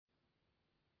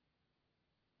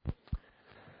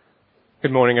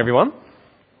Good morning, everyone.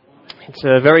 It's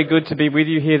very good to be with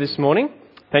you here this morning.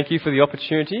 Thank you for the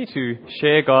opportunity to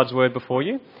share God's Word before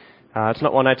you. It's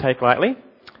not one I take lightly.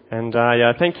 And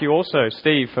thank you also,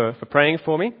 Steve, for praying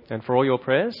for me and for all your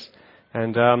prayers.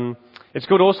 And it's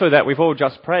good also that we've all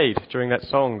just prayed during that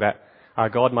song that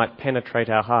God might penetrate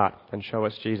our heart and show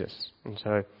us Jesus. And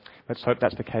so let's hope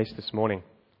that's the case this morning.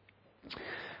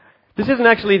 This isn't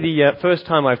actually the first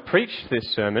time I've preached this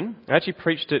sermon. I actually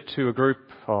preached it to a group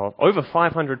of over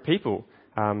 500 people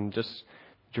just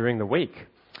during the week.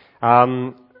 But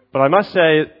I must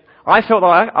say, I felt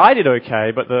like I did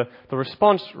okay, but the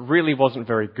response really wasn't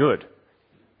very good.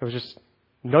 There was just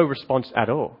no response at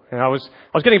all. And I was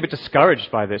getting a bit discouraged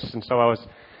by this, and so I was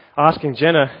asking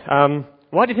Jenna,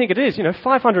 why do you think it is?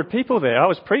 500 people there. I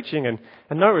was preaching and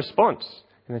no response.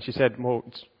 And then she said, well,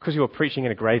 it's because you were preaching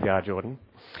in a graveyard, Jordan.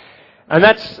 And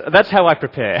that's how I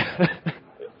prepare.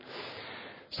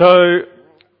 So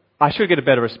I should get a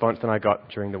better response than I got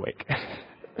during the week.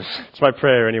 It's my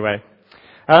prayer anyway.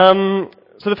 So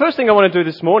the first thing I want to do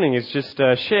this morning is just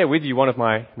share with you one of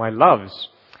my loves.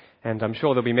 And I'm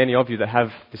sure there'll be many of you that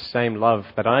have the same love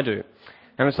that I do.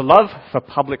 And it's a love for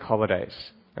public holidays.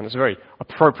 And it's a very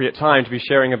appropriate time to be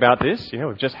sharing about this.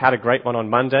 We've just had a great one on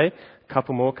Monday, a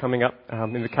couple more coming up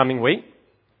in the coming week.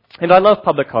 And I love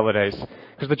public holidays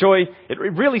because the joy, it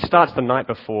really starts the night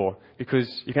before because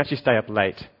you can actually stay up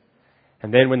late.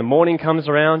 And then when the morning comes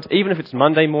around, even if it's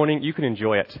Monday morning, you can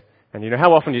enjoy it. And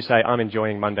how often do you say, I'm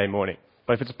enjoying Monday morning?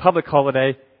 But if it's a public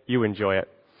holiday, you enjoy it.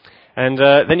 And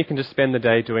then you can just spend the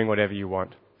day doing whatever you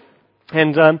want.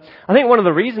 And I think one of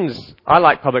the reasons I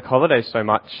like public holidays so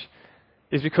much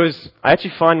is because I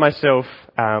actually find myself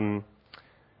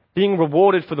being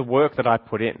rewarded for the work that I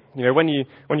put in. When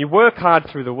you work hard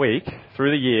through the week, through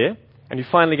the year, and you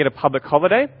finally get a public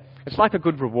holiday, it's like a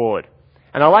good reward.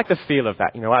 And I like the feel of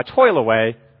that. I toil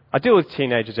away, I deal with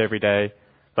teenagers every day,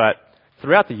 but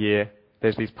throughout the year,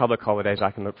 there's these public holidays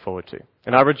I can look forward to.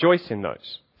 And I rejoice in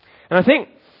those. And I think,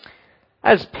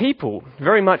 as people,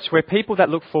 very much, we're people that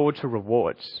look forward to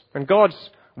rewards. And God's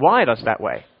wired us that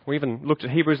way. We even looked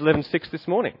at Hebrews 11:6 this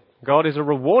morning. God is a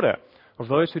rewarder of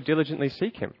those who diligently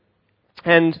seek Him.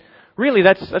 And really,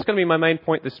 that's going to be my main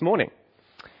point this morning.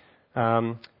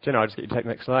 Jenna, I'll just get you to take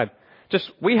the next slide.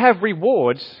 We have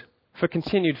rewards for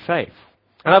continued faith.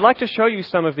 And I'd like to show you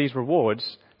some of these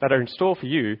rewards that are in store for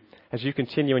you as you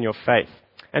continue in your faith.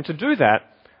 And to do that,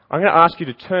 I'm going to ask you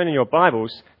to turn in your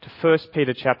Bibles to 1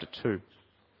 Peter chapter 2.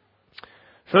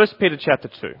 1 Peter chapter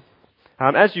 2.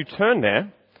 As you turn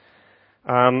there,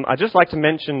 I'd just like to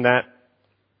mention that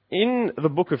in the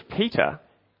book of Peter,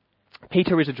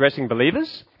 Peter is addressing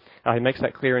believers. He makes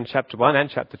that clear in chapter 1 and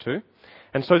chapter 2.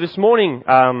 And so this morning,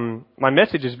 my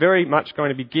message is very much going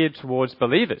to be geared towards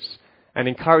believers and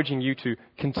encouraging you to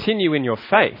continue in your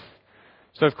faith.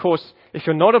 So, of course, if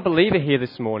you're not a believer here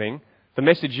this morning, the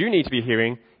message you need to be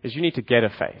hearing is you need to get a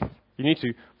faith. You need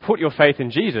to put your faith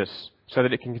in Jesus so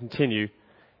that it can continue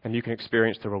and you can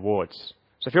experience the rewards.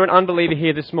 So if you're an unbeliever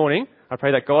here this morning, I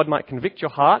pray that God might convict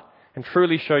your heart and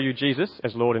truly show you Jesus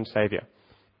as Lord and Saviour.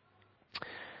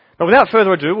 But without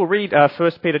further ado, we'll read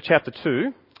 1 Peter chapter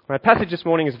 2. My passage this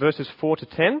morning is verses 4 to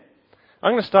 10.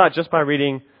 I'm going to start just by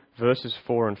reading verses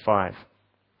 4 and 5.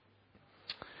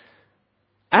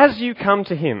 As you come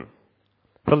to Him,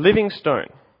 the living stone,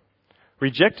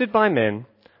 rejected by men,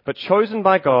 but chosen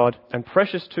by God and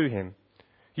precious to Him,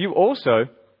 you also,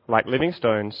 like living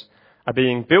stones, are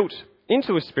being built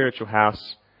into a spiritual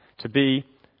house to be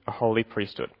a holy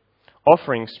priesthood,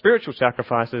 offering spiritual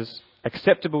sacrifices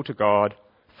acceptable to God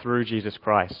through Jesus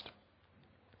Christ.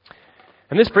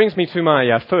 And this brings me to my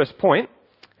first point,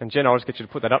 and Jen, I'll just get you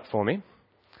to put that up for me.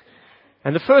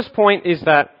 And the first point is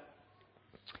that,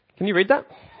 can you read that?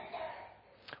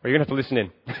 Or you're going to have to listen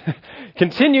in.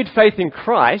 Continued faith in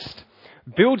Christ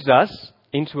builds us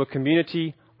into a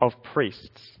community of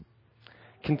priests.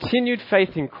 Continued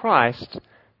faith in Christ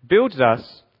builds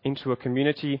us into a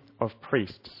community of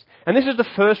priests. And this is the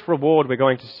first reward we're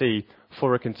going to see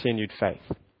for a continued faith.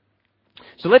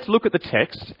 So let's look at the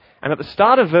text, and at the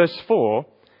start of verse 4,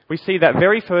 we see that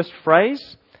very first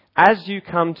phrase, as you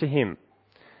come to Him.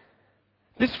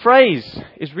 This phrase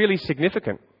is really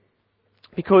significant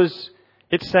because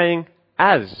it's saying,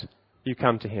 as you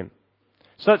come to Him.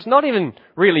 So it's not even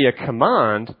really a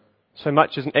command so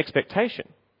much as an expectation.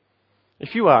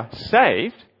 If you are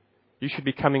saved, you should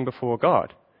be coming before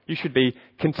God. You should be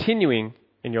continuing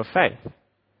in your faith.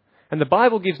 And the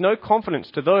Bible gives no confidence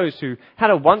to those who had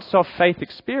a once-off faith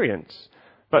experience,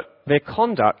 but their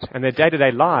conduct and their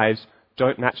day-to-day lives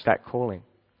don't match that calling.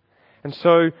 And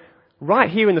so, right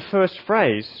here in the first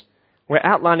phrase, we're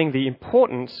outlining the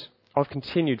importance of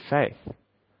continued faith.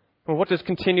 Well, what does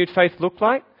continued faith look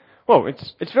like? Well,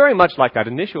 it's very much like that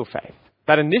initial faith.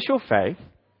 That initial faith,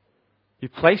 you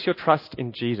place your trust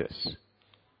in Jesus.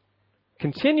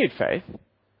 Continued faith,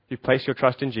 you place your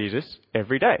trust in Jesus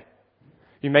every day.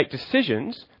 You make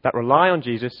decisions that rely on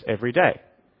Jesus every day.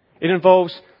 It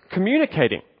involves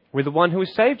communicating with the one who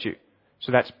has saved you.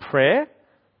 So that's prayer,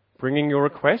 bringing your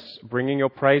requests, bringing your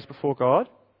praise before God.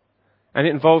 And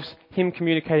it involves Him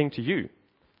communicating to you.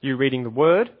 You reading the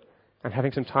Word and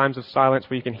having some times of silence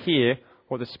where you can hear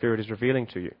what the Spirit is revealing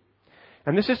to you.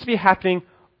 And this is to be happening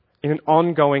in an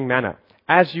ongoing manner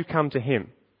as you come to Him.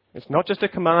 It's not just a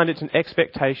command, it's an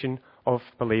expectation of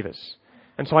believers.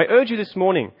 And so I urge you this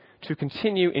morning to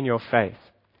continue in your faith.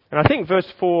 And I think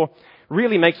verse 4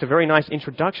 really makes a very nice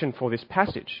introduction for this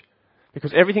passage,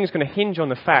 because everything is going to hinge on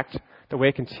the fact that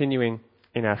we're continuing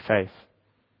in our faith.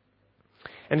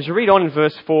 And as you read on in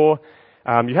verse 4,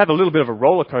 you have a little bit of a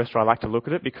roller coaster, I like to look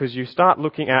at it, because you start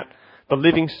looking at the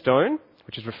living stone,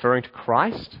 which is referring to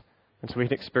Christ, and so we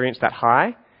can experience that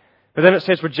high. But then it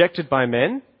says rejected by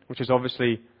men, which is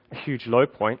obviously a huge low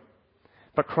point.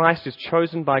 But Christ is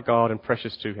chosen by God and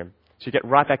precious to Him. So you get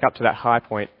right back up to that high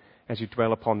point as you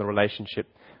dwell upon the relationship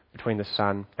between the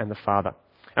Son and the Father.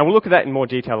 And we'll look at that in more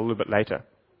detail a little bit later.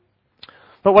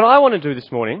 But what I want to do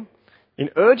this morning, in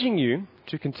urging you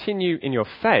to continue in your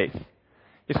faith,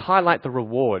 is highlight the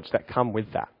rewards that come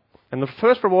with that. And the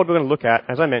first reward we're going to look at,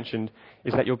 as I mentioned,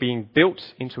 is that you're being built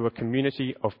into a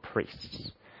community of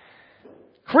priests.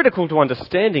 Critical to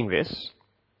understanding this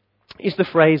is the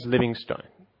phrase living stone.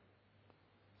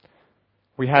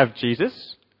 We have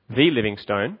Jesus, the living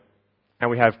stone, and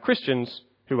we have Christians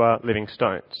who are living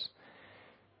stones.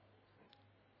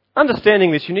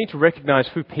 Understanding this, you need to recognize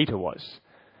who Peter was.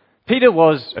 Peter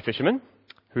was a fisherman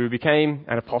who became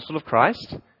an apostle of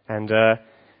Christ, and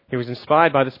he was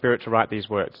inspired by the Spirit to write these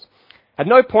words. At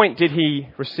no point did he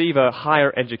receive a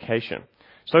higher education.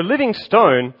 So living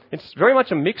stone, it's very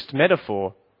much a mixed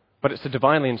metaphor, but it's a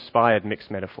divinely inspired mixed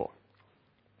metaphor.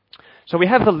 So we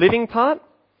have the living part,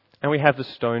 and we have the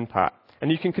stone part.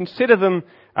 And you can consider them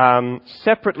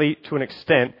separately to an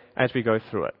extent as we go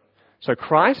through it. So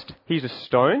Christ, He's a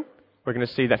stone. We're going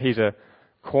to see that He's a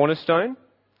cornerstone,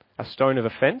 a stone of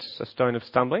offense, a stone of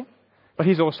stumbling. But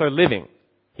He's also living.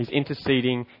 He's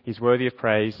interceding. He's worthy of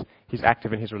praise. He's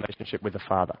active in His relationship with the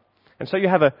Father. And so you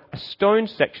have a stone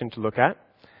section to look at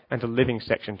and a living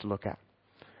section to look at.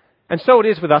 And so it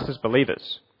is with us as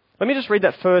believers. Let me just read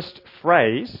that first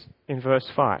phrase in verse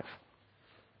 5.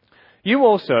 You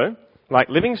also, like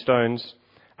living stones,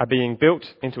 are being built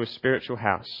into a spiritual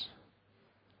house.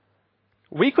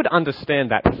 We could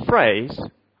understand that phrase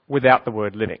without the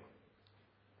word living.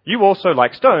 You also,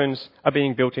 like stones, are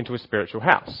being built into a spiritual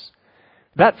house.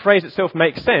 That phrase itself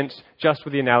makes sense just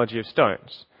with the analogy of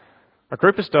stones. A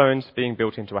group of stones being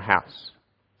built into a house.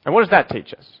 And what does that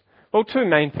teach us? Well, two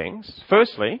main things.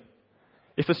 Firstly,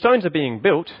 if the stones are being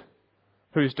built,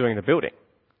 who's doing the building?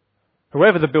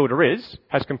 Whoever the builder is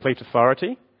has complete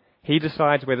authority. He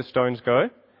decides where the stones go.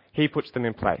 He puts them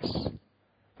in place.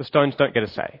 The stones don't get a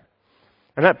say.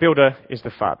 And that builder is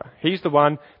the Father. He's the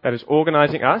one that is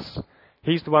organizing us.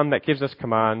 He's the one that gives us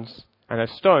commands. And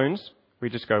as stones, we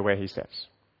just go where He says.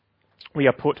 We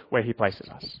are put where He places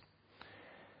us.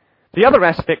 The other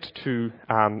aspect to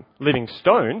living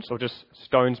stones, or just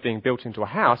stones being built into a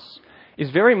house, is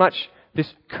very much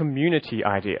this community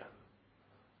idea.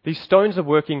 These stones are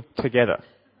working together.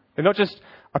 They're not just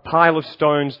a pile of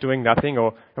stones doing nothing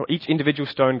or each individual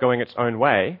stone going its own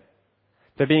way.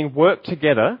 They're being worked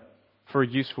together for a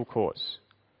useful cause,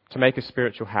 to make a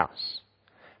spiritual house.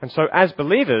 And so as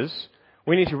believers,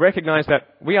 we need to recognize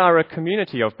that we are a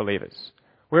community of believers.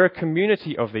 We're a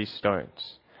community of these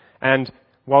stones. And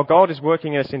while God is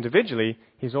working in us individually,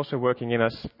 He's also working in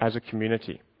us as a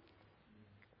community.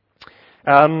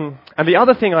 And the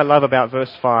other thing I love about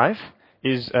verse 5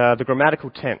 is the grammatical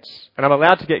tense. And I'm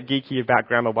allowed to get geeky about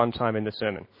grammar one time in the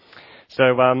sermon.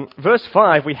 So verse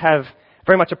 5, we have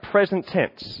very much a present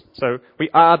tense. So we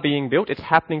are being built. It's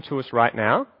happening to us right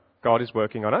now. God is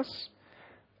working on us.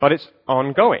 But it's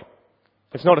ongoing.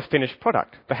 It's not a finished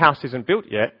product. The house isn't built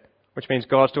yet, which means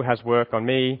God still has work on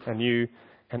me and you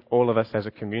and all of us as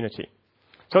a community.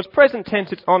 So it's present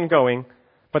tense, it's ongoing,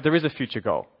 but there is a future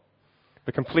goal.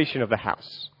 The completion of the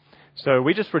house. So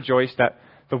we just rejoice that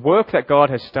the work that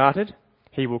God has started,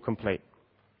 He will complete.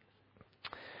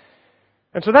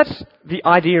 And so that's the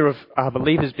idea of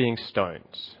believers being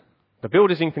stones. The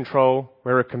builder's in control,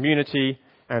 we're a community,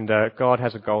 and God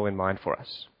has a goal in mind for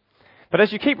us. But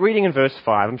as you keep reading in verse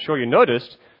 5, I'm sure you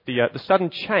noticed the sudden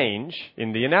change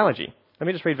in the analogy. Let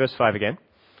me just read verse 5 again.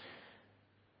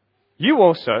 You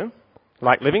also,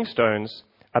 like living stones,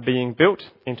 are being built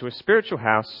into a spiritual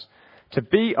house to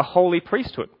be a holy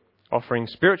priesthood, offering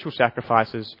spiritual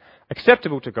sacrifices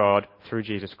acceptable to God through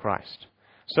Jesus Christ.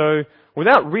 So,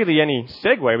 without really any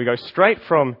segue, we go straight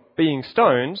from being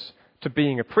stones to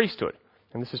being a priesthood.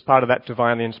 And this is part of that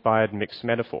divinely inspired mixed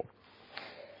metaphor.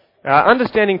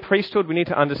 Understanding priesthood, we need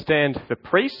to understand the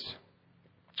priest,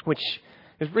 which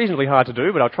is reasonably hard to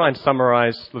do, but I'll try and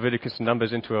summarize Leviticus and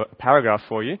Numbers into a paragraph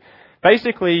for you.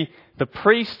 Basically, the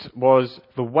priest was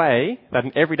the way that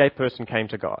an everyday person came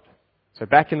to God. So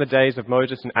back in the days of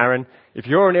Moses and Aaron, if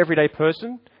you're an everyday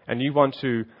person and you want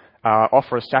to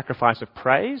offer a sacrifice of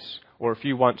praise, or if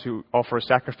you want to offer a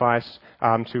sacrifice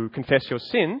to confess your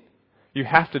sin, you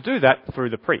have to do that through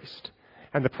the priest.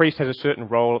 And the priest has a certain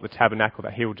role at the tabernacle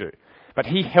that he'll do. But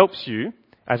he helps you,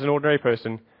 as an ordinary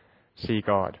person, see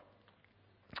God.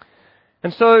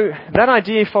 And so that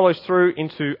idea follows through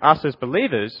into us as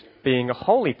believers being a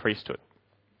holy priesthood.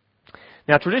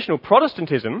 Now, traditional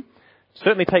Protestantism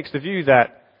certainly takes the view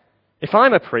that if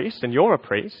I'm a priest and you're a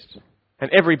priest, and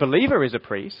every believer is a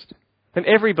priest, then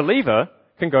every believer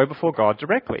can go before God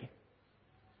directly.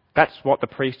 That's what the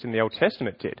priest in the Old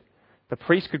Testament did. The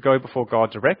priest could go before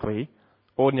God directly.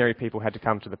 Ordinary people had to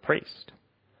come to the priest.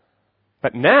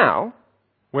 But now,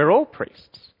 we're all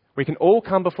priests. We can all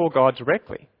come before God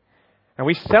directly. And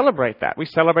we celebrate that. We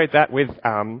celebrate that with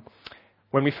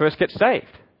when we first get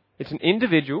saved. It's an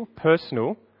individual,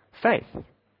 personal faith.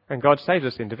 And God saves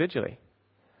us individually.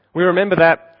 We remember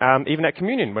that even at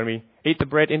communion, when we eat the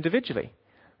bread individually.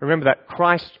 Remember that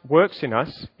Christ works in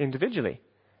us individually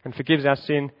and forgives our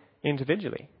sin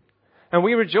individually. And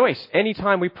we rejoice any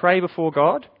time we pray before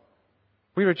God.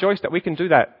 We rejoice that we can do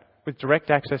that with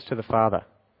direct access to the Father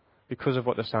because of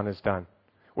what the Son has done.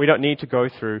 We don't need to go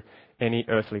through any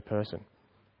earthly person.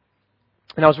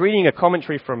 And I was reading a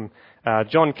commentary from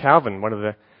John Calvin, one of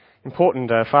the important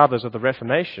fathers of the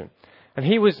Reformation. And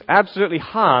he was absolutely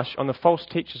harsh on the false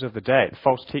teachers of the day, the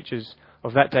false teachers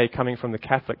of that day coming from the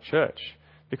Catholic Church.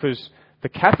 Because the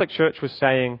Catholic Church was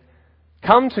saying,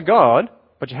 come to God,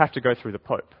 but you have to go through the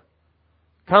Pope.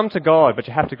 Come to God, but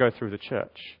you have to go through the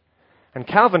church. And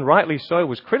Calvin, rightly so,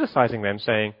 was criticizing them,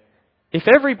 saying, if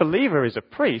every believer is a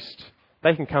priest,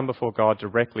 they can come before God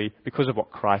directly because of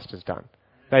what Christ has done.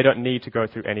 They don't need to go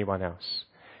through anyone else.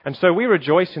 And so we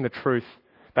rejoice in the truth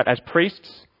that as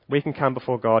priests, we can come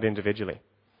before God individually.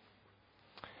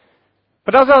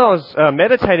 But as I was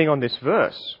meditating on this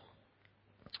verse,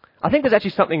 I think there's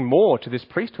actually something more to this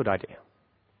priesthood idea.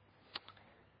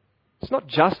 It's not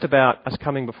just about us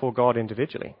coming before God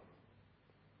individually.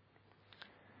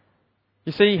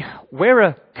 You see, we're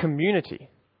a community.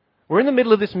 We're in the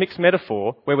middle of this mixed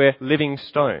metaphor where we're living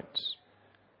stones.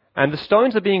 And the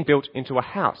stones are being built into a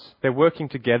house. They're working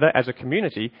together as a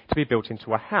community to be built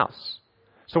into a house.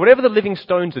 So whatever the living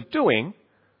stones are doing,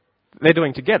 they're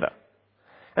doing together.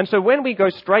 And so when we go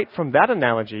straight from that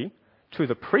analogy to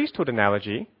the priesthood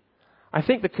analogy, I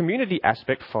think the community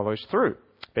aspect follows through.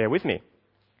 Bear with me.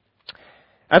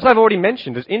 As I've already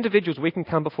mentioned, as individuals we can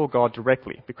come before God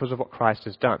directly because of what Christ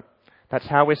has done. That's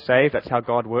how we're saved. That's how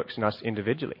God works in us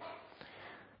individually.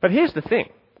 But here's the thing.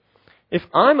 If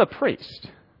I'm a priest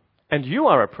and you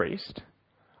are a priest,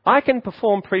 I can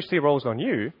perform priestly roles on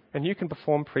you and you can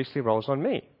perform priestly roles on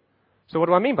me. So what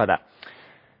do I mean by that?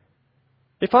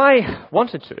 If I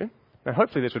wanted to, and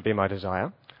hopefully this would be my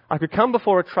desire, I could come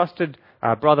before a trusted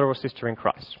brother or sister in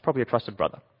Christ, probably a trusted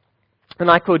brother. And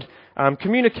I could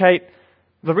communicate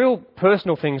the real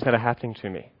personal things that are happening to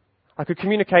me. I could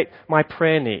communicate my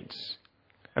prayer needs,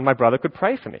 and my brother could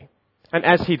pray for me. And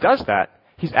as he does that,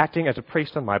 he's acting as a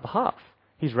priest on my behalf.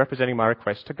 He's representing my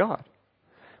request to God.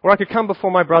 Or I could come before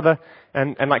my brother,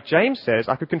 and like James says,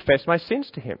 I could confess my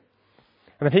sins to him.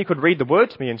 And then he could read the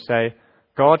word to me and say,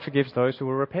 God forgives those who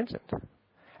are repentant.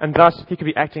 And thus, he could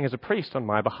be acting as a priest on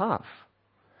my behalf.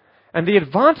 And the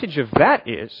advantage of that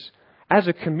is, as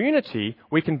a community,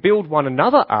 we can build one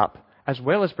another up as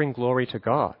well as bring glory to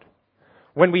God.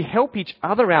 When we help each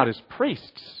other out as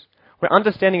priests, we're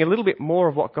understanding a little bit more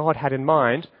of what God had in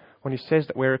mind when he says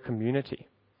that we're a community.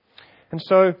 And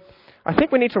so, I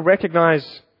think we need to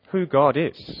recognize who God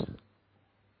is.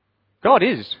 God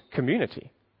is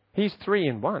community. He's three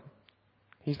in one.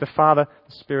 He's the Father,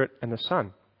 the Spirit, and the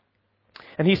Son.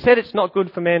 And he said it's not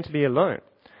good for man to be alone.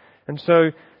 And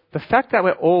so, the fact that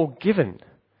we're all given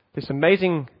this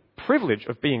amazing privilege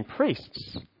of being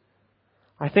priests,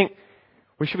 I think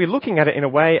we should be looking at it in a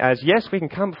way as, yes, we can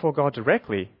come before God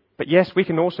directly, but yes, we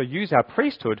can also use our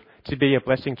priesthood to be a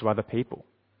blessing to other people.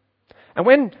 And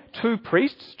when two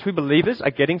priests, two believers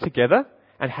are getting together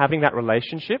and having that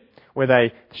relationship where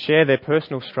they share their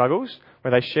personal struggles,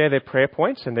 where they share their prayer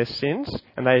points and their sins,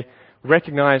 and they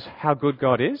recognize how good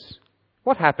God is,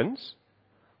 what happens?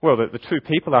 Well, the two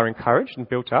people are encouraged and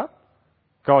built up.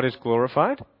 God is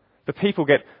glorified. The people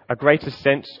get a greater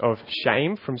sense of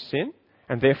shame from sin,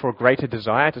 and therefore a greater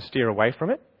desire to steer away from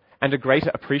it, and a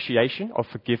greater appreciation of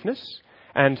forgiveness,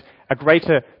 and a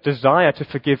greater desire to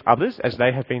forgive others as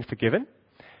they have been forgiven.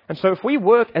 And so if we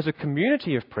work as a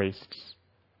community of priests,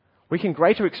 we can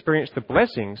greater experience the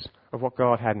blessings of what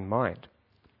God had in mind.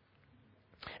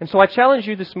 And so I challenge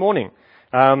you this morning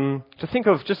to think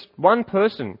of just one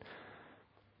person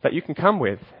that you can come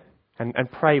with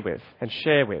and pray with and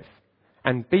share with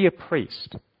and be a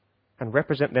priest and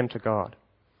represent them to God.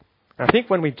 And I think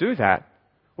when we do that,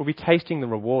 we'll be tasting the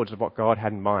rewards of what God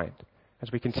had in mind.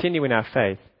 As we continue in our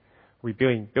faith, we're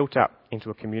being built up into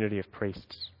a community of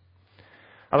priests.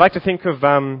 I like to think of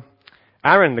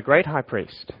Aaron, the great high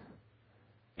priest.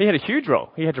 He had a huge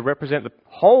role. He had to represent the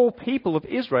whole people of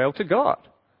Israel to God.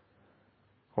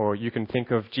 Or you can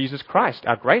think of Jesus Christ,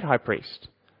 our great high priest.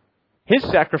 His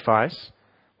sacrifice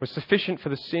was sufficient for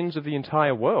the sins of the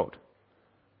entire world.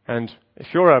 And if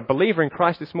you're a believer in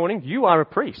Christ this morning, you are a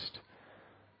priest.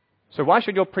 So why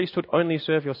should your priesthood only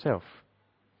serve yourself?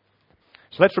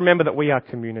 So let's remember that we are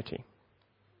community.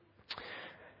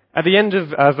 At the end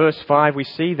of verse 5, we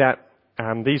see that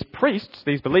these priests,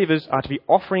 these believers, are to be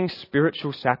offering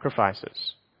spiritual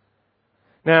sacrifices.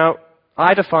 Now,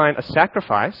 I define a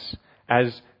sacrifice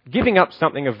as giving up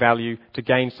something of value to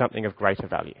gain something of greater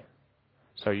value.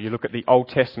 So you look at the Old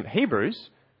Testament Hebrews,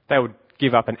 they would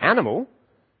give up an animal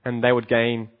and they would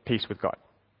gain peace with God.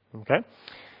 Okay?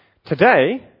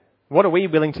 Today, what are we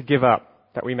willing to give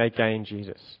up that we may gain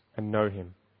Jesus and know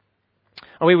him?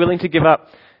 Are we willing to give up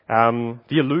the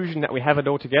illusion that we have it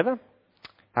all together?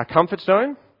 Our comfort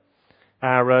zone?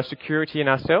 Our security in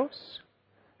ourselves?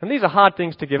 And these are hard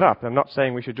things to give up. I'm not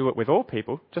saying we should do it with all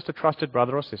people, just a trusted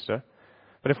brother or sister.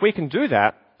 But if we can do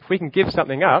that, if we can give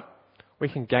something up, we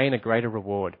can gain a greater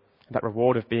reward. That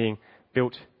reward of being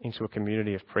built into a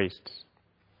community of priests.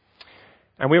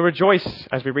 And we rejoice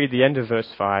as we read the end of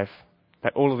verse 5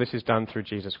 that all of this is done through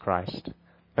Jesus Christ.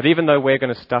 That even though we're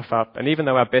going to stuff up, and even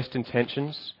though our best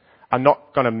intentions are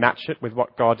not going to match it with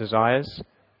what God desires,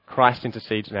 Christ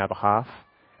intercedes in our behalf,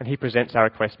 and he presents our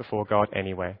request before God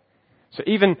anyway. So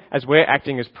even as we're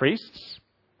acting as priests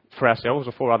for ourselves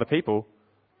or for other people,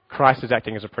 Christ is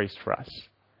acting as a priest for us,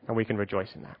 and we can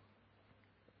rejoice in that.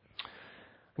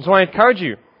 And so I encourage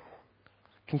you,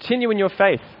 continue in your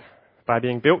faith by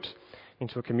being built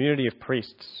into a community of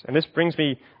priests. And this brings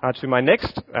me to my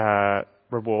next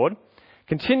reward.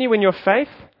 Continue in your faith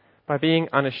by being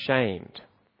unashamed.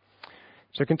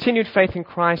 So continued faith in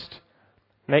Christ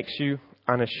makes you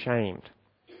unashamed.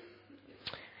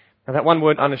 Now that one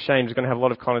word, unashamed, is going to have a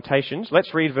lot of connotations.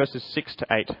 Let's read verses 6 to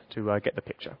 8 to get the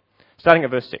picture. Starting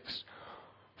at verse 6.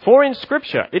 For in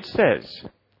Scripture it says,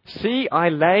 "See, I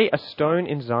lay a stone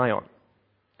in Zion,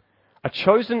 a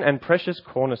chosen and precious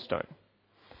cornerstone,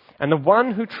 and the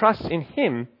one who trusts in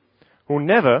him will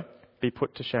never be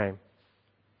put to shame.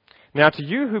 Now to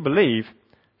you who believe,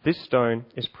 this stone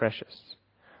is precious.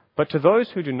 But to those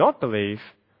who do not believe,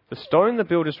 the stone the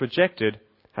builders rejected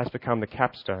has become the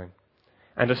capstone,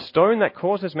 and a stone that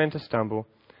causes men to stumble,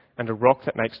 and a rock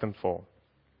that makes them fall.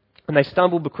 And they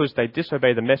stumble because they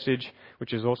disobey the message,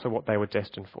 which is also what they were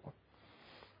destined for."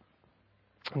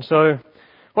 And so,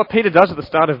 what Peter does at the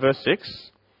start of verse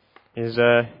 6 is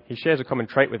he shares a common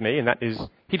trait with me, and that is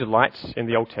he delights in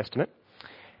the Old Testament.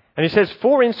 And he says,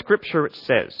 "For in Scripture it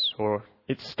says," or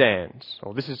 "it stands,"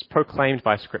 or "this is proclaimed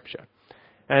by Scripture."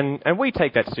 And we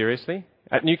take that seriously.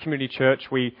 At New Community Church,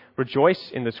 we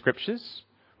rejoice in the Scriptures.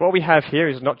 What we have here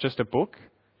is not just a book,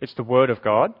 it's the Word of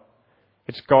God.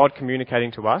 It's God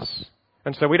communicating to us.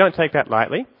 And so we don't take that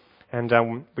lightly.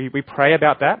 And we pray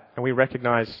about that, and we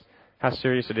recognize how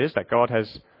serious it is that God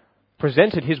has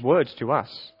presented his words to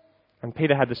us. And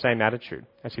Peter had the same attitude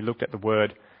as he looked at the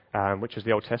Word, which is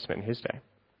the Old Testament in his day.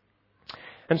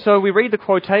 And so we read the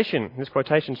quotation. This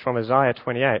quotation is from Isaiah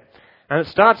 28. And it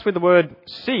starts with the word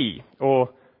see, or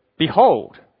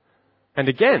behold. And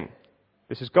again,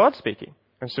 this is God speaking.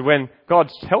 And so when God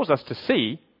tells us to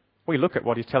see, we look at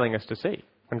what he's telling us to see.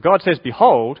 When God says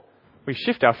behold, we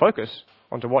shift our focus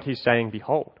onto what he's saying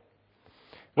behold.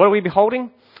 What are we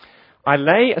beholding? I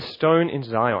lay a stone in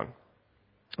Zion.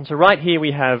 And so right here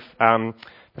we have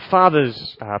the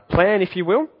Father's plan, if you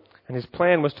will. And his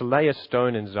plan was to lay a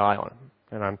stone in Zion.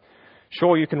 And I'm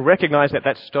sure you can recognize that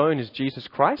that stone is Jesus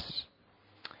Christ.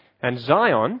 And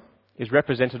Zion is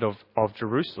representative of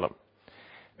Jerusalem.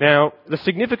 Now, the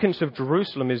significance of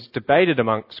Jerusalem is debated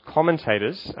amongst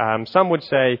commentators. Some would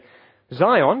say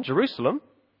Zion, Jerusalem,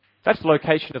 That's the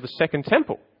location of the second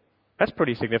temple. That's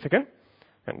pretty significant.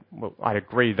 And, well, I'd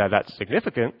agree that that's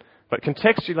significant, but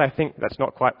contextually I think that's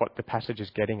not quite what the passage is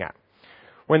getting at.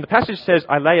 When the passage says,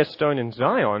 I lay a stone in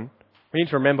Zion, we need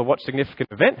to remember what significant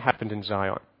event happened in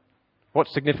Zion. What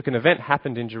significant event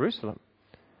happened in Jerusalem?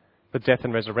 The death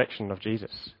and resurrection of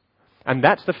Jesus. And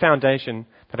that's the foundation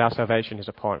that our salvation is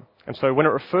upon. And so when it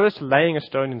refers to laying a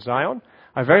stone in Zion,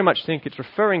 I very much think it's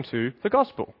referring to the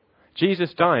gospel.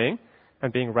 Jesus dying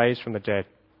and being raised from the dead.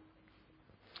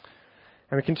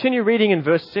 And we continue reading in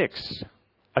verse 6.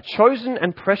 A chosen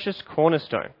and precious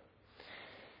cornerstone.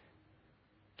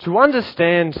 To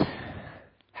understand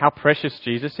how precious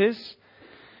Jesus is,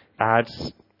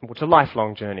 it's a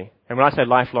lifelong journey. And when I say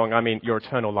lifelong, I mean your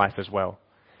eternal life as well.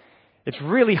 It's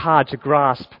really hard to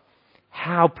grasp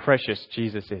how precious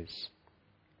Jesus is.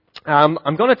 I'm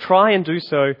going to try and do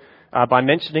so by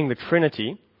mentioning the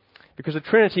Trinity, because the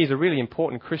Trinity is a really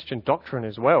important Christian doctrine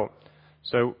as well.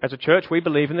 So as a church, we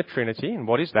believe in the Trinity. And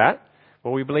what is that?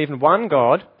 Well, we believe in one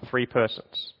God, three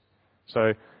persons.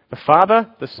 So the Father,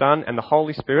 the Son, and the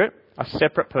Holy Spirit are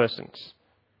separate persons,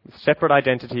 with separate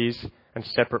identities and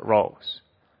separate roles.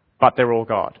 But they're all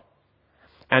God.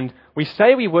 And we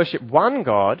say we worship one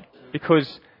God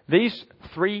because these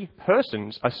three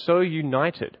persons are so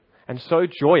united and so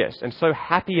joyous and so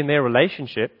happy in their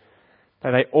relationship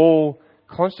that they all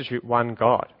constitute one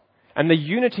God. And the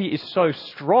unity is so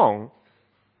strong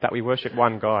that we worship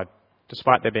one God,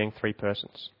 despite there being three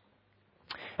persons.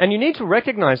 And you need to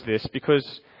recognize this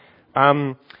because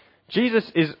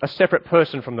Jesus is a separate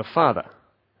person from the Father.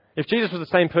 If Jesus was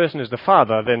the same person as the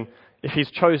Father, then if he's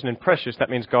chosen and precious, that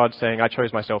means God saying, I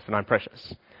chose myself and I'm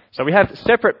precious. So we have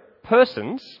separate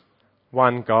persons,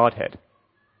 one Godhead.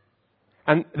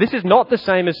 And this is not the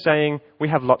same as saying we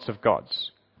have lots of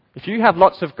gods. If you have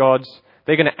lots of gods,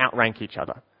 they're going to outrank each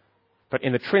other. But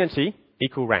in the Trinity,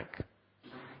 equal rank.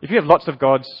 If you have lots of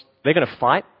gods, they're going to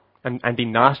fight and be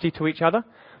nasty to each other.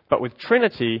 But with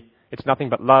Trinity, it's nothing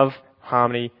but love,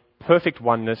 harmony, perfect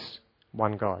oneness,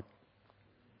 one God.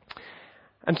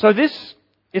 And so this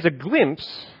is a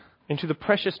glimpse into the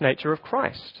precious nature of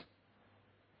Christ.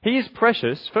 He is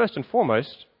precious, first and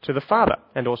foremost, to the Father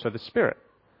and also the Spirit.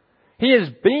 He has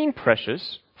been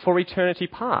precious for eternity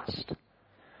past.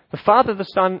 The Father, the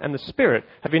Son, and the Spirit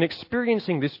have been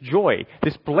experiencing this joy,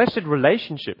 this blessed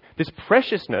relationship, this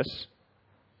preciousness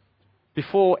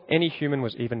before any human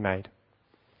was even made.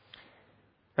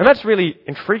 And that's really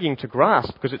intriguing to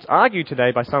grasp because it's argued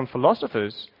today by some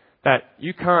philosophers that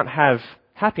you can't have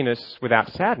happiness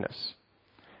without sadness.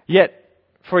 Yet,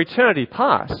 for eternity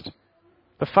past,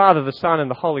 the Father, the Son, and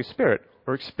the Holy Spirit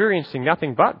were experiencing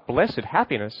nothing but blessed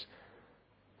happiness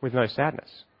with no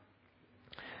sadness.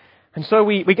 And so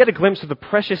we get a glimpse of the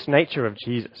precious nature of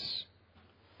Jesus.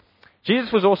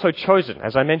 Jesus was also chosen,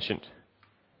 as I mentioned.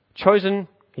 Chosen,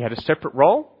 he had a separate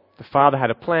role. The Father had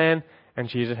a plan, and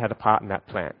Jesus had a part in that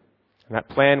plan. And that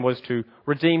plan was to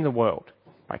redeem the world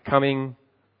by coming,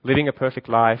 living a perfect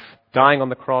life, dying on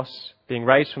the cross, being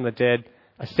raised from the dead,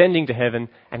 ascending to heaven,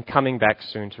 and coming back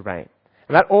soon to reign.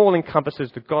 And that all encompasses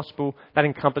the gospel. That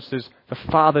encompasses the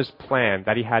Father's plan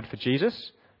that he had for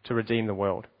Jesus to redeem the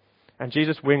world. And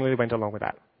Jesus willingly went along with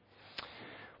that.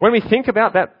 When we think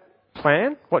about that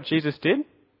plan, what Jesus did,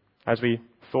 as we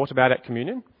thought about at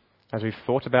communion, as we've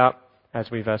thought about as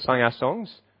we've sung our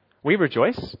songs, we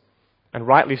rejoice, and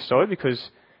rightly so, because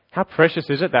how precious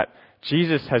is it that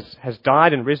Jesus has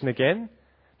died and risen again,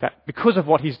 that because of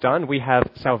what he's done, we have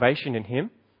salvation in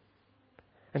him.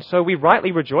 And so we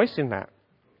rightly rejoice in that.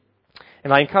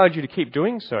 And I encourage you to keep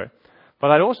doing so.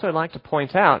 But I'd also like to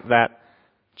point out that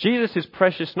Jesus is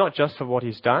precious not just for what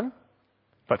he's done,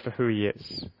 but for who he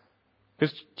is.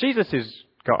 Because Jesus is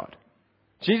God.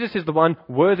 Jesus is the one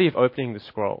worthy of opening the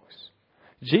scrolls.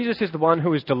 Jesus is the one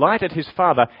who has delighted his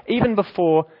Father even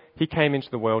before he came into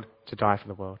the world to die for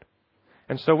the world.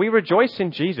 And so we rejoice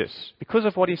in Jesus because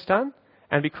of what he's done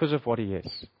and because of what he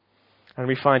is. And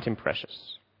we find him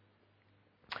precious.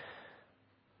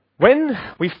 When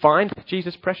we find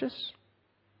Jesus precious,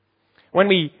 when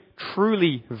we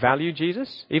truly value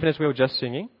Jesus, even as we were just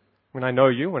singing, when I know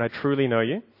you, when I truly know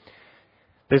you,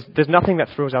 there's nothing that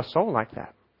thrills our soul like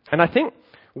that. And I think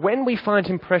when we find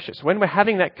him precious, when we're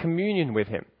having that communion with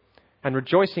him and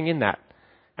rejoicing in that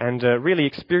and really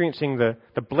experiencing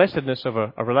the blessedness of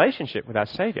a relationship with our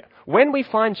Saviour, when we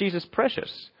find Jesus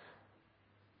precious,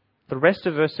 the rest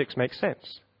of verse 6 makes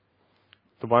sense.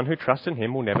 The one who trusts in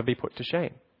him will never be put to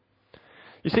shame.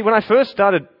 You see, when I first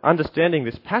started understanding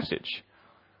this passage,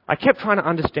 I kept trying to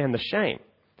understand the shame,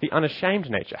 the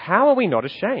unashamed nature. How are we not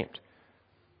ashamed?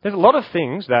 There's a lot of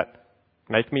things that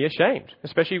make me ashamed,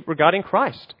 especially regarding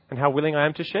Christ and how willing I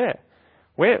am to share.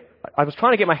 I was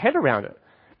trying to get my head around it.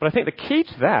 But I think the key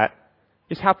to that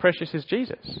is how precious is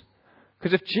Jesus.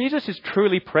 Because if Jesus is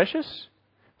truly precious,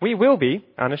 we will be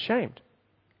unashamed.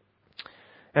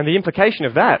 And the implication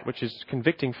of that, which is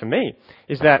convicting for me,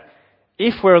 is that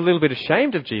if we're a little bit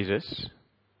ashamed of Jesus,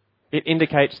 it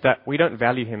indicates that we don't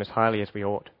value him as highly as we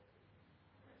ought.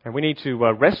 And we need to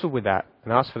wrestle with that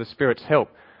and ask for the Spirit's help,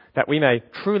 that we may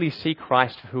truly see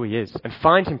Christ for who he is and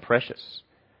find him precious.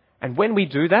 And when we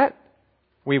do that,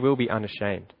 we will be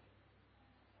unashamed.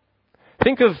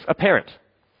 Think of a parent.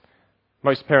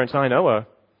 Most parents I know are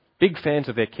big fans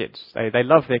of their kids. They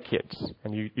love their kids.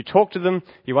 And you talk to them,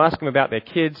 you ask them about their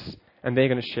kids, and they're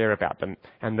going to share about them.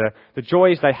 And the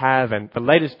joys they have and the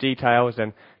latest details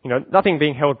and, nothing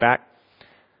being held back.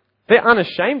 They're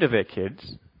unashamed of their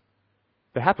kids.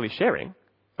 They're happily sharing.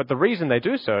 But the reason they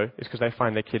do so is because they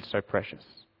find their kids so precious.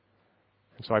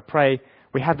 And so I pray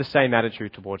we have the same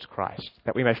attitude towards Christ,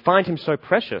 that we may find him so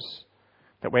precious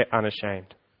that we're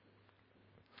unashamed.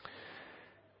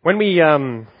 When we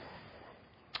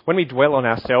dwell on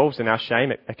ourselves and our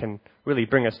shame, it can really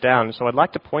bring us down. So I'd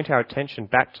like to point our attention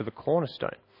back to the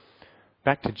cornerstone,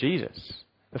 back to Jesus,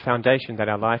 the foundation that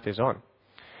our life is on.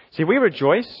 See, we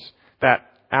rejoice that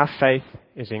our faith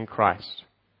is in Christ.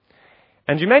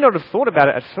 And you may not have thought about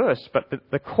it at first, but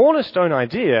the cornerstone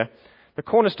idea, the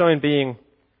cornerstone being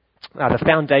the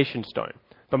foundation stone,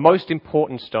 the most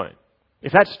important stone.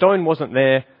 If that stone wasn't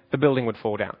there, the building would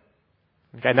fall down.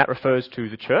 Okay, and that refers to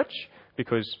the church,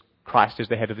 because Christ is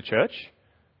the head of the church.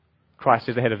 Christ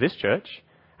is the head of this church.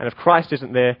 And if Christ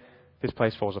isn't there, this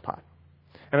place falls apart.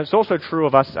 And it's also true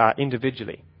of us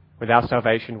individually, with our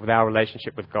salvation, with our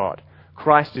relationship with God.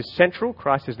 Christ is central.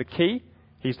 Christ is the key.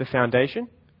 He's the foundation.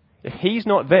 If he's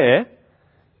not there,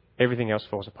 everything else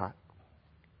falls apart.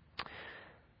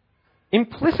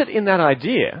 Implicit in that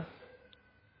idea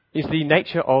is the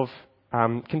nature of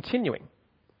continuing.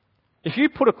 If you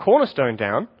put a cornerstone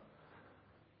down,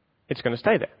 it's going to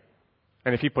stay there.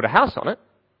 And if you put a house on it,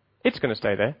 it's going to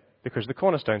stay there because the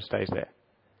cornerstone stays there.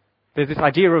 There's this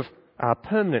idea of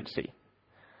permanency.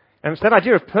 And it's that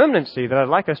idea of permanency that I'd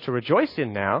like us to rejoice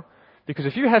in now, because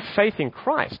if you have faith in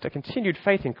Christ, a continued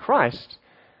faith in Christ,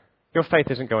 your faith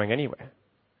isn't going anywhere.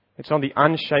 It's on the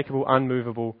unshakable,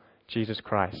 unmovable Jesus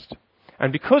Christ.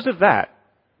 And because of that,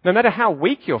 no matter how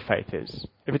weak your faith is,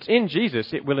 if it's in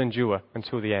Jesus, it will endure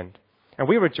until the end. And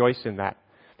we rejoice in that.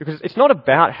 Because it's not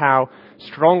about how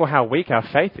strong or how weak our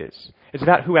faith is. It's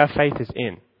about who our faith is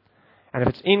in. And if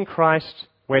it's in Christ,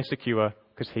 we're secure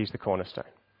because he's the cornerstone.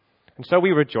 And so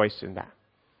we rejoice in that.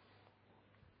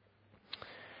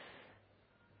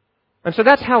 And so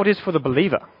that's how it is for the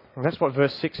believer. And that's what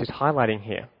verse 6 is highlighting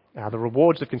here. The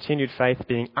rewards of continued faith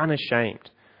being unashamed.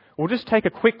 We'll just take a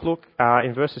quick look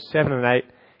in verses 7 and 8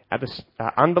 at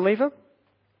the unbeliever.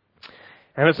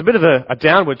 And it's a bit of a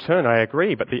downward turn, I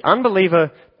agree, but the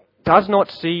unbeliever does not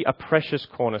see a precious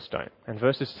cornerstone. And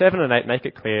verses 7 and 8 make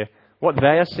it clear what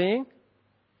they are seeing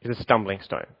is a stumbling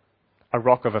stone, a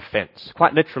rock of offense.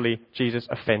 Quite literally, Jesus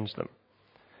offends them.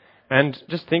 And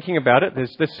just thinking about it,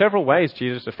 there's several ways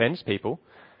Jesus offends people.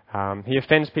 He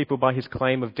offends people by his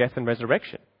claim of death and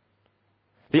resurrection.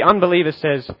 The unbeliever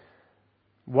says,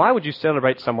 "Why would you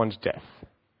celebrate someone's death?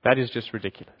 That is just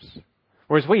ridiculous."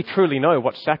 Whereas we truly know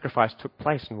what sacrifice took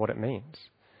place and what it means.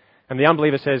 And the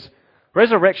unbeliever says,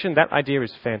 "Resurrection, that idea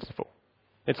is fanciful.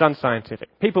 It's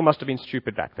unscientific. People must have been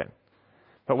stupid back then."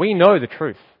 But we know the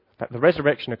truth, that the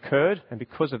resurrection occurred, and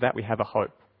because of that we have a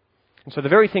hope. And so the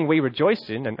very thing we rejoice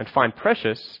in and find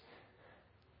precious,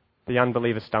 the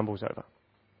unbeliever stumbles over.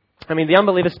 I mean, the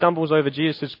unbeliever stumbles over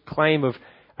Jesus' claim of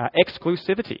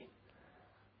exclusivity.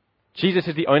 Jesus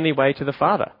is the only way to the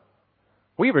Father.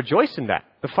 We rejoice in that.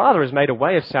 The Father has made a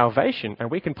way of salvation, and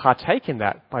we can partake in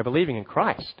that by believing in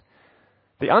Christ.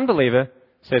 The unbeliever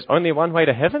says only one way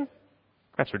to heaven?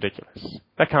 That's ridiculous.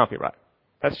 That can't be right.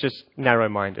 That's just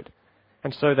narrow-minded.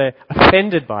 And so they're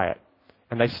offended by it,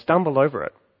 and they stumble over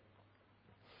it.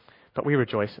 But we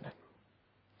rejoice in it.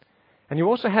 And you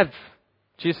also have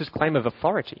Jesus' claim of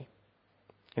authority.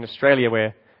 In Australia,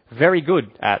 we're very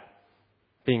good at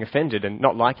being offended and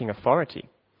not liking authority.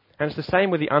 And it's the same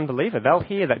with the unbeliever. They'll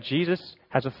hear that Jesus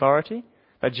has authority,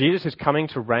 that Jesus is coming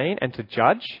to reign and to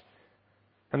judge,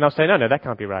 and they'll say, no, that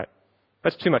can't be right.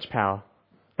 That's too much power.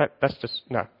 That's just,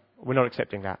 no, we're not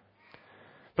accepting that.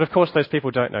 But of course, those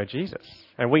people don't know Jesus,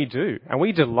 and we do. And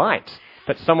we delight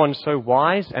that someone so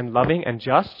wise and loving and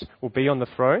just will be on the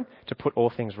throne to put all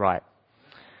things right.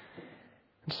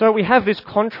 And so we have this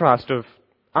contrast of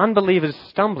unbelievers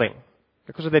stumbling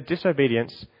because of their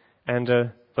disobedience and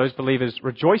those believers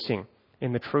rejoicing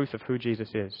in the truth of who Jesus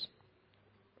is.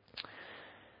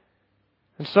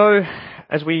 And so,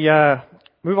 as we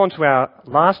move on to our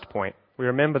last point, we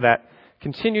remember that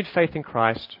continued faith in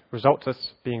Christ results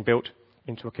us being built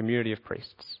into a community of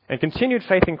priests. And continued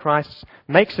faith in Christ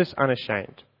makes us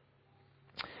unashamed.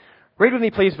 Read with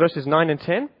me, please, verses 9 and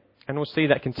 10, and we'll see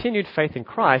that continued faith in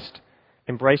Christ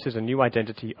embraces a new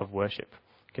identity of worship.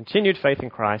 Continued faith in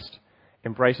Christ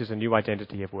embraces a new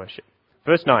identity of worship.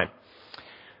 Verse 9.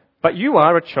 But you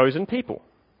are a chosen people,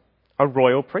 a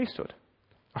royal priesthood,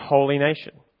 a holy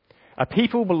nation, a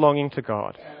people belonging to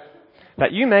God,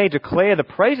 that you may declare the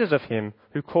praises of him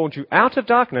who called you out of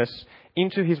darkness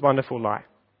into his wonderful light.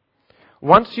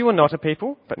 Once you were not a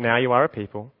people, but now you are a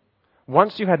people.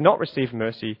 Once you had not received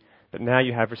mercy, but now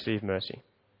you have received mercy.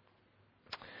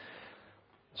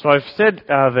 So I've said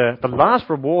the last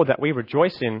reward that we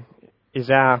rejoice in is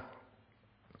our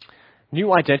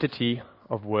new identity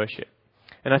of worship.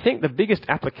 And I think the biggest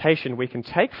application we can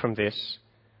take from this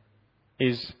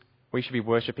is we should be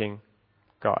worshipping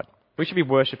God. We should be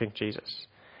worshipping Jesus.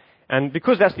 And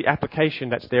because that's the application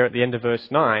that's there at the end of verse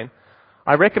 9,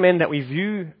 I recommend that we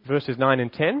view verses 9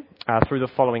 and 10 through the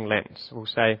following lens. We'll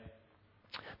say,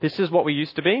 this is what we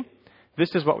used to be.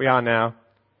 This is what we are now.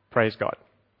 Praise God.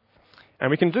 And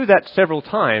we can do that several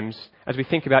times as we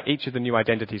think about each of the new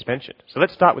identities mentioned. So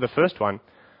let's start with the first one,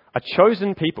 a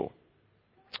chosen people.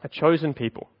 A chosen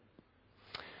people.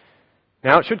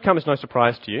 Now, it should come as no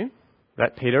surprise to you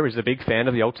that Peter is a big fan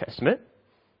of the Old Testament.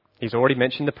 He's already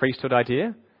mentioned the priesthood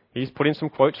idea. He's put in some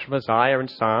quotes from Isaiah and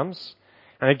Psalms.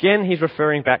 And again, he's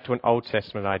referring back to an Old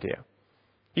Testament idea.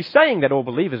 He's saying that all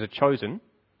believers are chosen.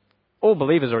 All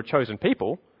believers are a chosen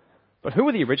people. But who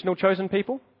are the original chosen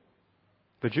people?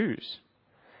 The Jews.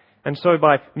 And so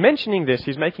by mentioning this,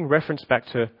 he's making reference back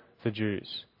to the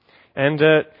Jews. And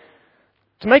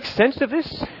to make sense of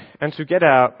this and to get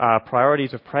our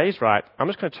priorities of praise right, I'm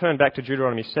just going to turn back to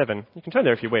Deuteronomy 7. You can turn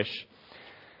there if you wish.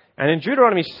 And in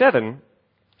Deuteronomy 7,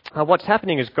 what's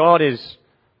happening is God is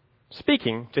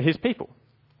speaking to his people.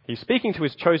 He's speaking to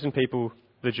his chosen people,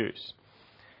 the Jews.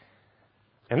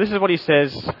 And this is what he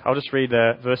says. I'll just read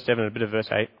verse 7 and a bit of verse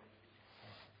 8.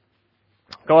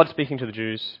 God speaking to the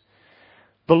Jews.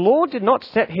 The Lord did not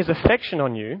set his affection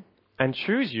on you and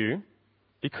choose you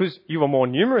because you were more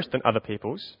numerous than other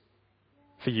peoples,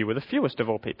 for you were the fewest of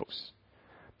all peoples.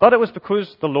 But it was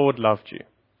because the Lord loved you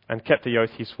and kept the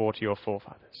oath he swore to your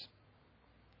forefathers.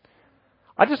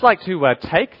 I'd just like to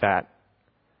take that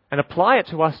and apply it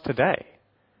to us today.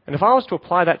 And if I was to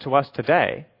apply that to us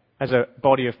today as a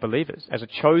body of believers, as a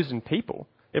chosen people,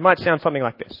 it might sound something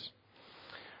like this.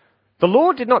 The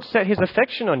Lord did not set his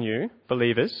affection on you,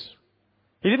 believers.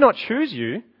 He did not choose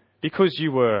you because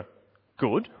you were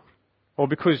good or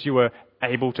because you were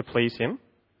able to please him.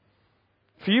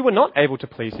 For you were not able to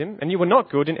please him and you were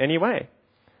not good in any way.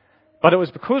 But it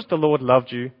was because the Lord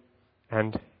loved you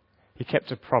and he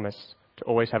kept a promise to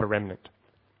always have a remnant.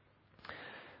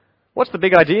 What's the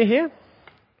big idea here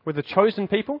with the chosen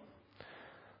people?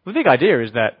 The big idea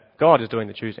is that God is doing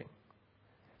the choosing.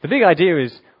 The big idea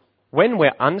is when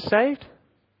we're unsaved,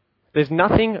 there's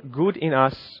nothing good in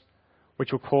us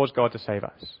which will cause God to save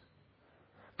us.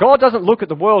 God doesn't look at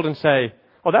the world and say,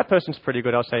 oh, that person's pretty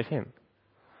good, I'll save him.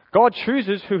 God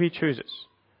chooses who he chooses.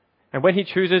 And when he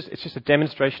chooses, it's just a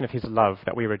demonstration of his love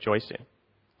that we rejoice in.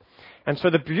 And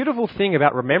so the beautiful thing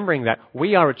about remembering that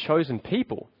we are a chosen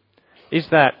people is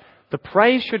that the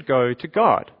praise should go to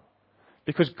God.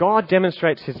 Because God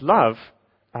demonstrates his love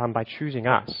by choosing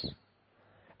us.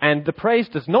 And the praise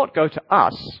does not go to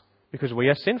us because we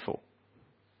are sinful.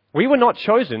 We were not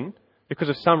chosen because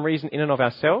of some reason in and of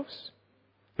ourselves.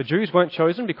 The Jews weren't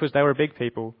chosen because they were a big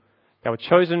people. They were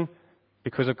chosen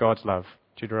because of God's love.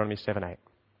 Deuteronomy 7:8.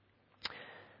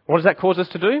 What does that cause us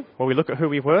to do? Well, we look at who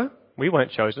we were. We weren't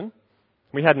chosen.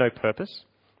 We had no purpose.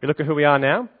 We look at who we are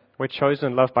now. We're chosen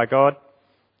and loved by God.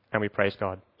 And we praise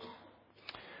God.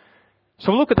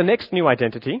 So we'll look at the next new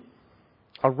identity,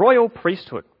 a royal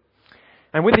priesthood.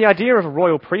 And with the idea of a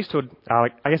royal priesthood, I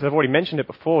guess I've already mentioned it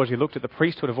before as we looked at the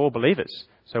priesthood of all believers.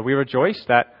 So we rejoice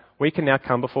that we can now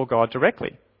come before God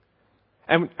directly.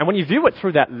 And when you view it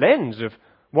through that lens of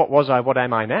what was I, what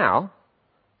am I now,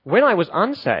 when I was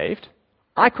unsaved,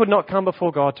 I could not come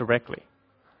before God directly.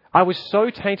 I was so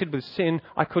tainted with sin,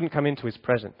 I couldn't come into his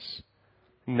presence.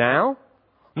 Now,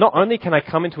 not only can I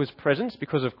come into his presence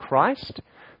because of Christ,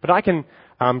 but I can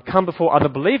come before other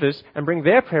believers and bring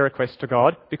their prayer requests to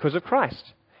God because of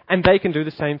Christ. And they can do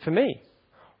the same for me.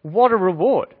 What a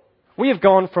reward. We have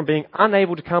gone from being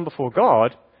unable to come before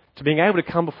God to being able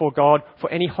to come before God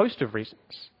for any host of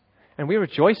reasons. And we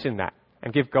rejoice in that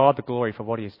and give God the glory for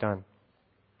what he has done.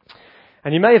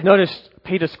 And you may have noticed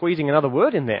Peter squeezing another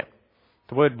word in there,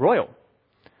 the word royal.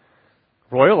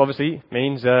 Royal obviously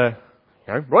means,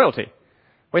 royalty.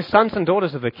 We're sons and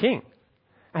daughters of the King.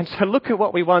 And so look at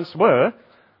what we once were.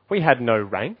 We had no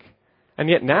rank. And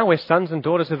yet now we're sons and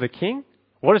daughters of the King.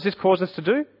 What does this cause us to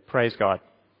do? Praise God.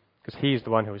 Because He is the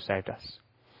one who has saved us.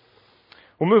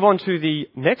 We'll move on to the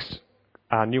next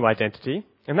new identity.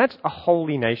 And that's a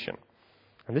holy nation.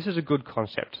 And this is a good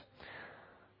concept.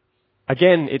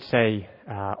 Again, it's a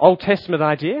Old Testament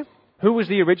idea. Who was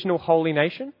the original holy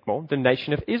nation? Well, the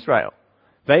nation of Israel.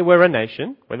 They were a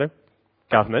nation with a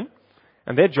government,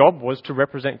 and their job was to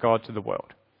represent God to the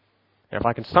world. Now, if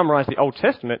I can summarize the Old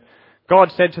Testament,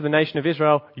 God said to the nation of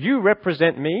Israel, you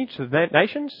represent me to the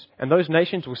nations, and those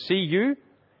nations will see you,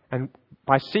 and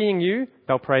by seeing you,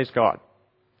 they'll praise God.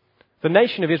 The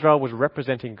nation of Israel was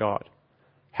representing God.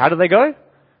 How did they go?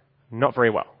 Not very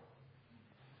well.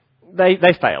 They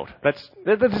failed.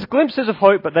 There's glimpses of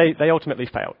hope, but they ultimately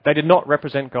failed. They did not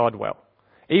represent God well.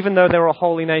 Even though they were a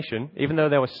holy nation, even though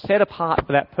they were set apart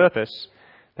for that purpose,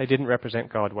 they didn't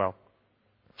represent God well.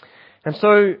 And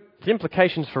so the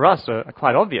implications for us are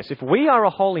quite obvious. If we are a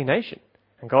holy nation,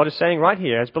 and God is saying right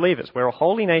here as believers, we're a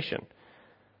holy nation,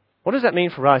 what does that mean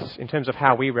for us in terms of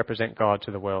how we represent God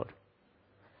to the world?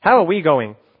 How are we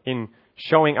going in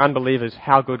showing unbelievers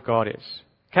how good God is?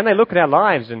 Can they look at our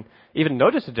lives and even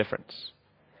notice a difference?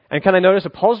 And can they notice a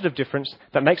positive difference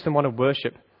that makes them want to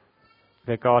worship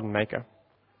their God and Maker?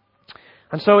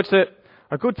 And so it's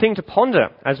a good thing to ponder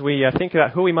as we think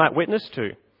about who we might witness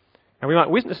to. And we might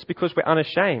witness because we're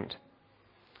unashamed.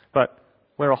 But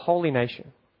we're a holy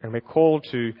nation, and we're called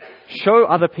to show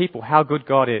other people how good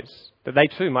God is, that they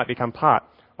too might become part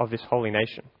of this holy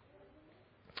nation.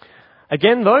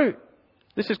 Again, though,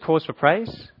 this is cause for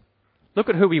praise. Look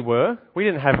at who we were. We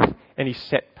didn't have any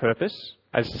set purpose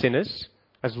as sinners,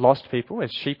 as lost people,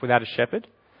 as sheep without a shepherd.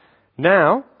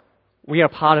 Now, we are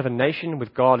part of a nation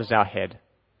with God as our head.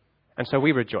 And so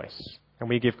we rejoice and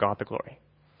we give God the glory.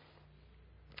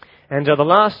 And the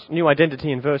last new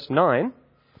identity in verse 9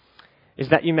 is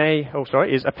that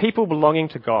is a people belonging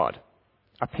to God.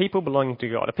 A people belonging to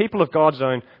God. A people of God's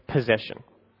own possession.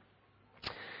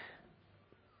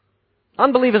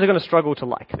 Unbelievers are going to struggle to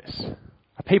like this.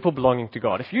 A people belonging to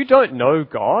God. If you don't know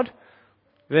God,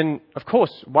 then of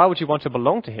course, why would you want to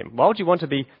belong to Him? Why would you want to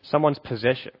be someone's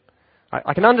possession?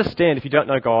 I can understand if you don't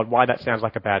know God why that sounds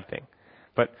like a bad thing.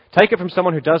 But take it from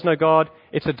someone who does know God,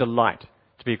 it's a delight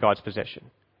to be God's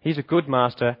possession. He's a good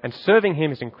master, and serving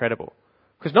Him is incredible.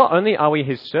 Because not only are we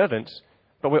His servants,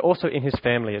 but we're also in His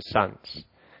family as sons.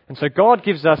 And so God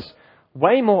gives us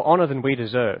way more honour than we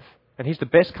deserve. And He's the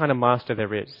best kind of master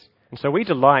there is. And so we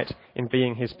delight in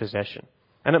being His possession.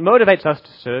 And it motivates us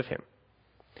to serve Him.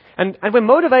 And we're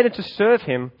motivated to serve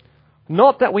Him,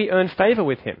 not that we earn favour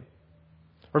with Him.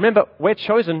 Remember, we're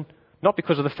chosen not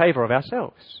because of the favour of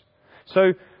ourselves.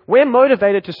 So we're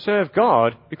motivated to serve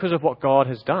God because of what God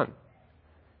has done.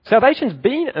 Salvation's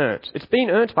been earned. It's been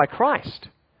earned by Christ.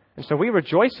 And so we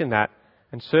rejoice in that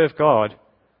and serve God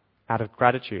out of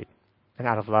gratitude and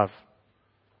out of love.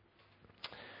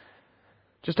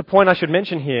 Just a point I should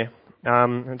mention here,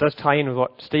 it does tie in with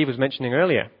what Steve was mentioning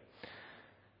earlier.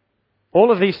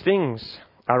 All of these things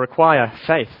require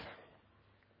faith.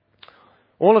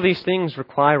 All of these things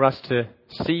require us to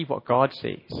see what God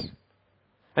sees.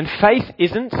 And faith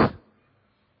isn't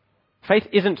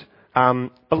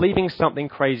believing something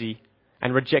crazy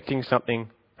and rejecting something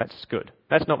that's good.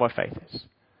 That's not what faith is.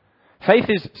 Faith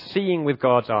is seeing with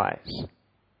God's eyes.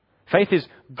 Faith is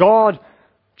God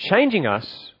changing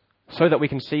us so that we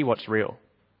can see what's real.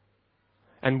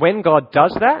 And when God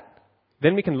does that,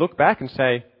 then we can look back and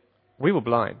say, we were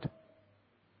blind.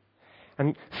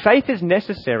 And faith is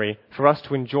necessary for us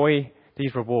to enjoy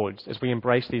these rewards as we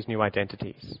embrace these new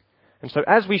identities. And so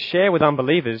as we share with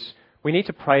unbelievers, we need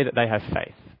to pray that they have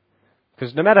faith.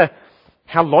 Because no matter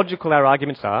how logical our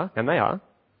arguments are, and they are,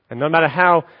 and no matter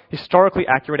how historically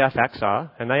accurate our facts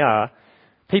are, and they are,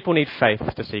 people need faith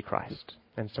to see Christ.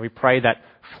 And so we pray that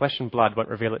flesh and blood won't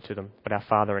reveal it to them, but our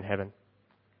Father in heaven.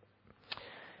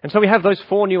 And so we have those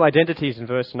 4 new identities in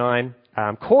verse 9,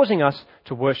 causing us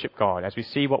to worship God. As we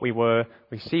see what we were,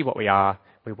 we see what we are,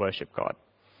 we worship God.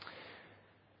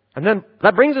 And then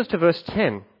that brings us to verse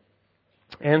 10.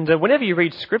 And whenever you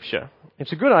read Scripture,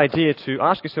 it's a good idea to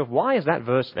ask yourself, why is that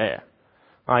verse there?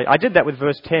 I did that with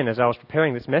verse 10 as I was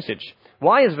preparing this message.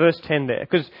 Why is verse 10 there?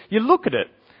 Because you look at it,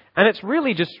 and it's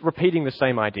really just repeating the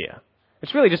same idea.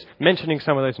 It's really just mentioning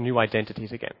some of those new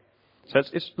identities again. So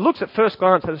it looks at first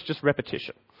glance that it's just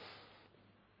repetition.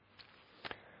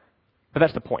 But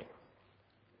that's the point.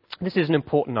 This is an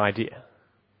important idea.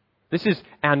 This is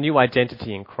our new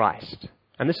identity in Christ.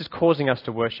 And this is causing us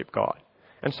to worship God.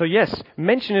 And so yes,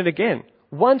 mention it again.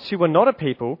 Once you were not a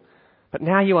people, but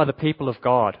now you are the people of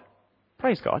God.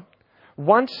 Praise God.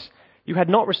 Once you had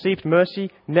not received mercy,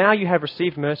 now you have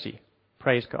received mercy.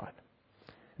 Praise God.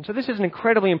 And so this is an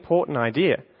incredibly important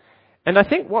idea. And I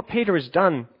think what Peter has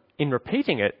done in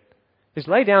repeating it is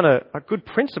lay down a good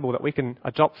principle that we can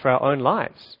adopt for our own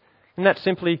lives. And that's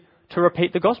simply to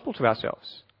repeat the gospel to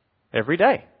ourselves every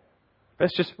day.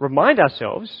 Let's just remind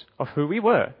ourselves of who we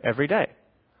were every day,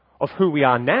 of who we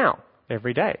are now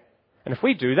every day. And if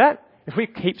we do that, if we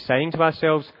keep saying to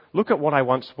ourselves, look at what I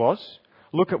once was,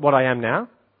 look at what I am now,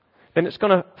 then it's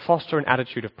going to foster an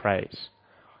attitude of praise.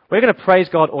 We're going to praise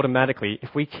God automatically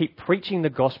if we keep preaching the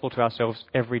gospel to ourselves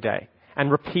every day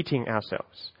and repeating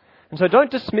ourselves. And so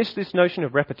don't dismiss this notion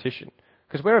of repetition,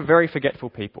 because we're a very forgetful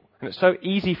people. And it's so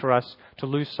easy for us to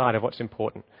lose sight of what's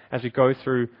important as we go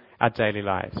through our daily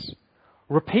lives.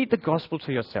 Repeat the gospel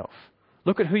to yourself.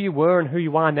 Look at who you were and who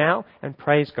you are now and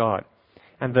praise God.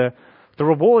 And the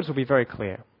rewards will be very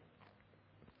clear.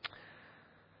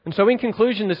 And so in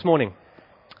conclusion this morning,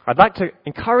 I'd like to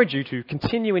encourage you to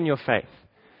continue in your faith.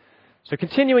 So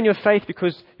continue in your faith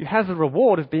because you have the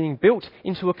reward of being built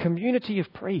into a community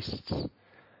of priests.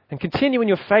 And continue in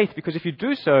your faith because if you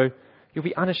do so, you'll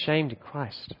be unashamed in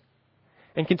Christ.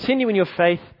 And continue in your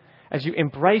faith as you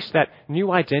embrace that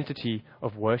new identity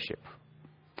of worship.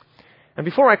 And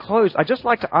before I close, I'd just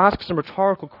like to ask some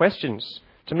rhetorical questions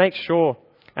to make sure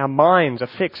our minds are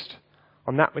fixed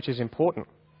on that which is important.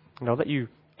 And I'll let you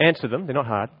answer them. They're not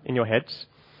hard in your heads.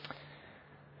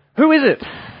 Who is it?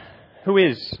 Who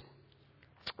is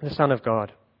the Son of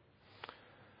God?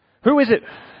 Who is it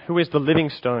who is the living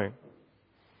stone?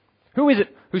 Who is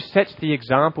it who sets the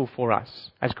example for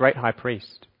us as great high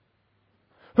priest?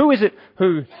 Who is it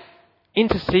who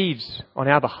intercedes on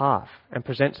our behalf and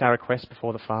presents our request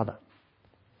before the Father?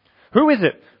 Who is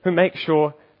it who makes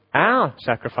sure our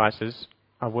sacrifices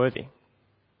are worthy?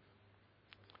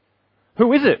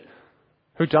 Who is it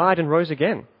who died and rose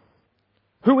again?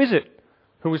 Who is it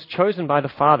who was chosen by the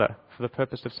Father for the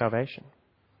purpose of salvation?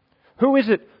 Who is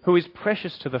it who is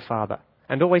precious to the Father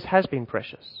and always has been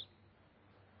precious?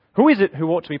 Who is it who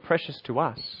ought to be precious to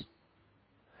us?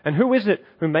 And who is it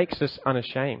who makes us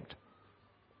unashamed?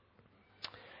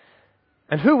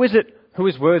 And who is it who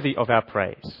is worthy of our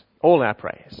praise, all our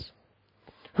praise?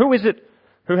 Who is it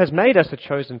who has made us a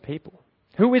chosen people?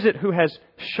 Who is it who has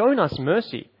shown us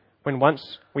mercy when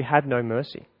once we had no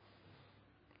mercy?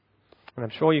 And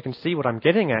I'm sure you can see what I'm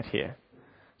getting at here.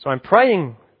 So I'm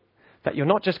praying that you're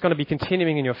not just going to be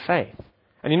continuing in your faith,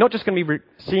 and you're not just going to be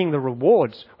seeing the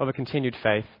rewards of a continued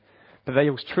faith, but that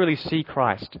you'll truly see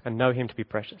Christ and know him to be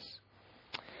precious.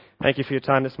 Thank you for your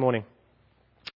time this morning.